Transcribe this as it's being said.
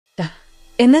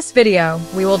In this video,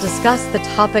 we will discuss the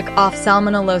topic of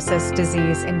Salmonellosis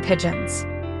disease in pigeons.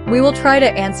 We will try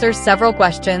to answer several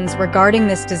questions regarding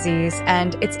this disease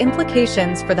and its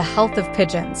implications for the health of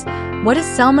pigeons. What is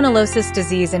Salmonellosis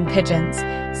disease in pigeons?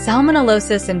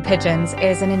 Salmonellosis in pigeons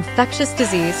is an infectious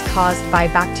disease caused by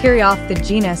bacteria of the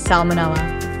genus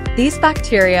Salmonella. These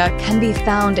bacteria can be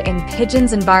found in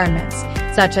pigeons' environments,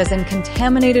 such as in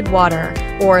contaminated water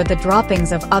or the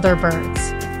droppings of other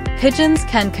birds. Pigeons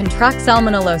can contract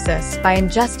salmonellosis by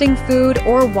ingesting food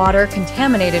or water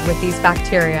contaminated with these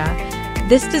bacteria.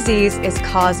 This disease is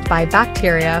caused by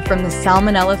bacteria from the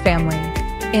Salmonella family.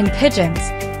 In pigeons,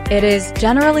 it is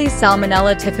generally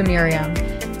Salmonella typhimurium,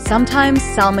 sometimes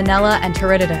Salmonella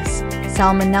enteritidis,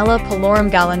 Salmonella palorum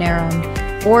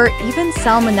gallinarum, or even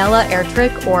Salmonella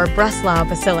airtric or Breslau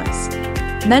bacillus.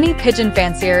 Many pigeon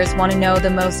fanciers want to know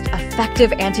the most effective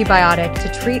antibiotic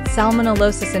to treat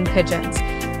salmonellosis in pigeons,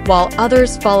 while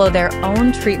others follow their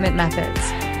own treatment methods,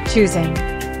 choosing.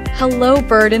 Hello,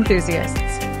 bird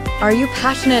enthusiasts! Are you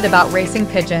passionate about racing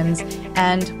pigeons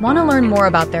and want to learn more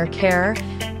about their care,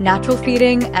 natural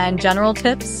feeding, and general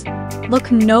tips?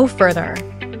 Look no further.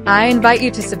 I invite you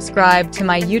to subscribe to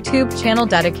my YouTube channel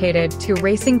dedicated to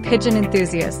racing pigeon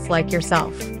enthusiasts like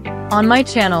yourself. On my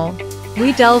channel,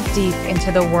 we delve deep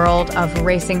into the world of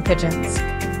racing pigeons.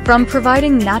 From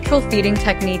providing natural feeding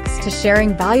techniques to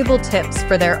sharing valuable tips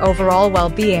for their overall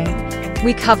well-being,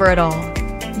 we cover it all.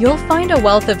 You'll find a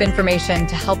wealth of information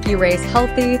to help you raise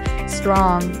healthy,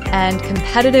 strong, and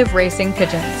competitive racing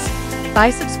pigeons. By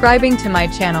subscribing to my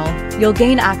channel, you'll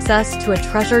gain access to a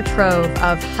treasure trove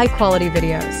of high-quality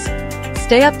videos.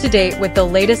 Stay up to date with the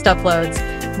latest uploads,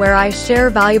 where I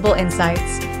share valuable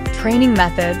insights, training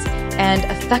methods, and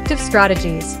effective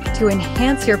strategies to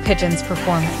enhance your pigeon's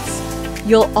performance.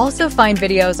 You'll also find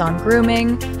videos on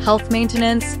grooming, health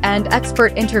maintenance, and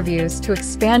expert interviews to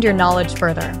expand your knowledge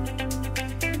further.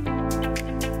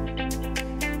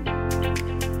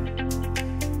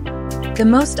 The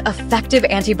most effective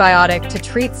antibiotic to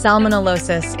treat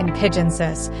salmonellosis in pigeons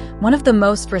is one of the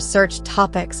most researched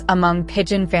topics among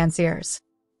pigeon fanciers.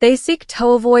 They seek to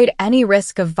avoid any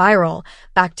risk of viral,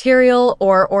 bacterial,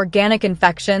 or organic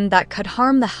infection that could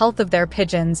harm the health of their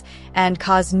pigeons and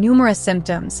cause numerous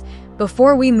symptoms.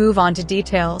 Before we move on to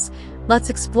details,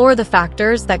 let's explore the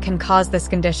factors that can cause this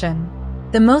condition.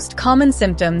 The most common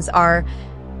symptoms are: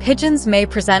 pigeons may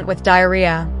present with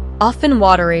diarrhea, often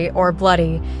watery or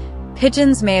bloody.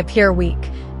 Pigeons may appear weak,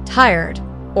 tired,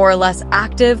 or less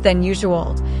active than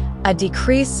usual. A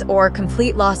decrease or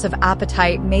complete loss of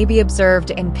appetite may be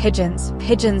observed in pigeons.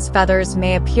 Pigeons' feathers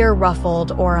may appear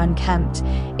ruffled or unkempt.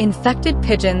 Infected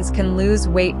pigeons can lose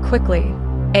weight quickly.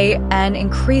 An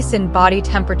increase in body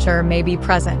temperature may be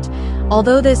present,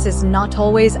 although this is not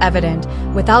always evident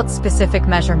without specific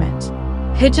measurement.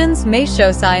 Pigeons may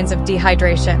show signs of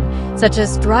dehydration, such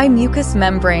as dry mucous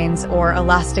membranes or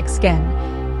elastic skin.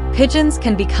 Pigeons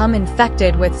can become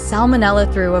infected with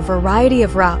salmonella through a variety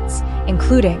of routes,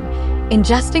 including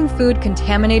ingesting food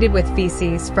contaminated with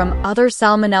feces from other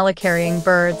salmonella-carrying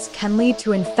birds can lead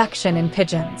to infection in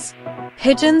pigeons.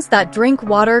 Pigeons that drink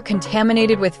water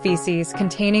contaminated with feces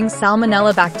containing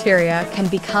salmonella bacteria can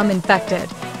become infected.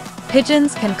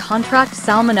 Pigeons can contract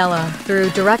salmonella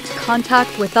through direct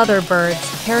contact with other birds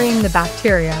carrying the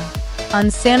bacteria.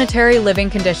 Unsanitary living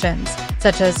conditions,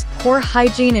 such as poor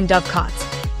hygiene in dovecots,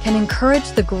 can encourage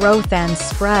the growth and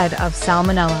spread of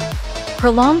salmonella.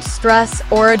 Prolonged stress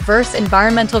or adverse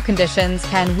environmental conditions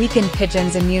can weaken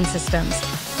pigeons' immune systems,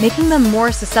 making them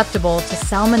more susceptible to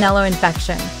salmonella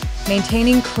infection.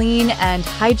 Maintaining clean and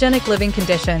hygienic living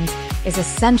conditions is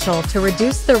essential to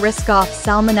reduce the risk of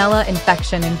salmonella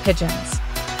infection in pigeons.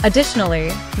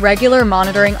 Additionally, regular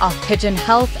monitoring of pigeon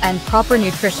health and proper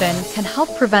nutrition can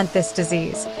help prevent this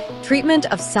disease. Treatment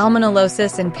of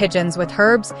salmonellosis in pigeons with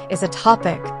herbs is a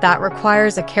topic that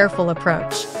requires a careful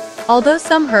approach. Although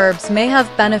some herbs may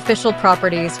have beneficial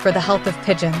properties for the health of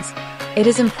pigeons, it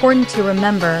is important to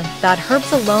remember that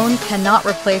herbs alone cannot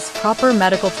replace proper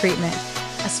medical treatment,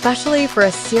 especially for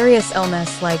a serious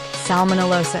illness like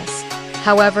salmonellosis.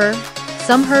 However,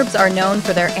 some herbs are known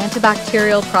for their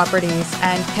antibacterial properties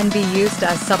and can be used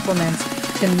as supplements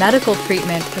to medical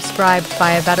treatment prescribed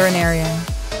by a veterinarian.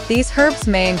 These herbs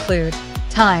may include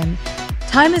thyme.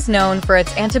 Thyme is known for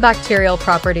its antibacterial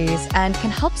properties and can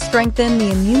help strengthen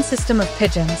the immune system of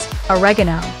pigeons.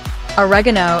 Oregano.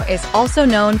 Oregano is also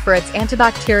known for its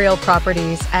antibacterial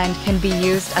properties and can be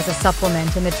used as a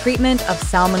supplement in the treatment of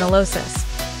salmonellosis.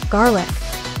 Garlic.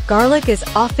 Garlic is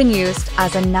often used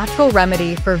as a natural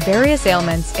remedy for various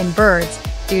ailments in birds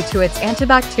due to its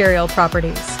antibacterial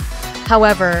properties.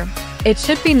 However, it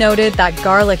should be noted that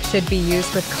garlic should be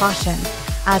used with caution,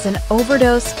 as an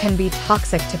overdose can be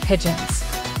toxic to pigeons.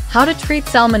 How to treat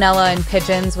Salmonella in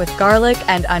pigeons with garlic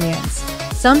and onions.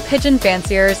 Some pigeon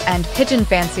fanciers and pigeon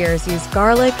fanciers use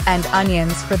garlic and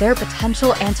onions for their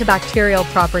potential antibacterial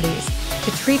properties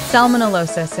to treat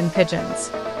Salmonellosis in pigeons.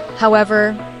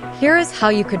 However, here is how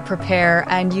you could prepare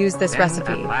and use this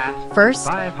recipe. First,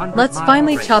 let's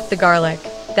finely chop the garlic,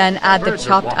 then add the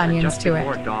chopped onions to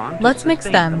it. Let's mix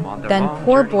them, then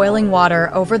pour boiling water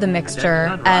over the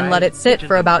mixture and let it sit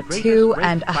for about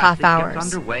 2.5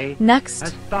 hours.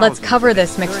 Next, let's cover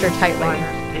this mixture tightly.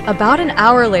 About an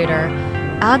hour later,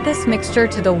 add this mixture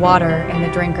to the water in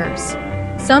the drinkers.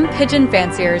 Some pigeon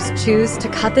fanciers choose to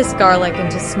cut this garlic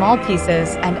into small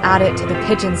pieces and add it to the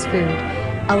pigeon's food,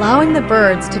 allowing the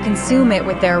birds to consume it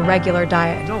with their regular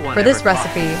diet. For this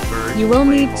recipe, you will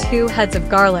need 2 heads of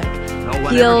garlic,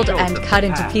 peeled and cut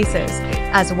into pieces,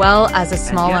 as well as a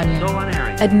small onion.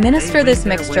 Administer this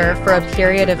mixture for a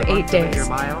period of 8 days.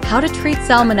 How to treat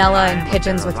Salmonella in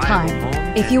pigeons with thyme.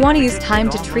 If you want to use thyme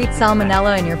to treat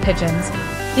Salmonella in your pigeons,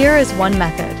 here is one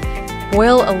method.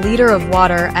 Boil a liter of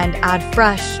water and add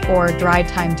fresh or dried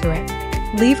thyme to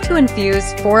it. Leave to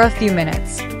infuse for a few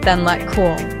minutes, then let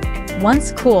cool.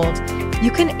 Once cooled,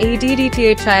 you can add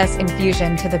DDTHIS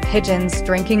infusion to the pigeons'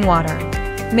 drinking water.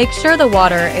 Make sure the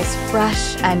water is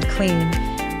fresh and clean.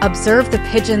 Observe the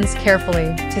pigeons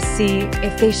carefully to see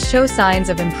if they show signs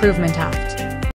of improvement after.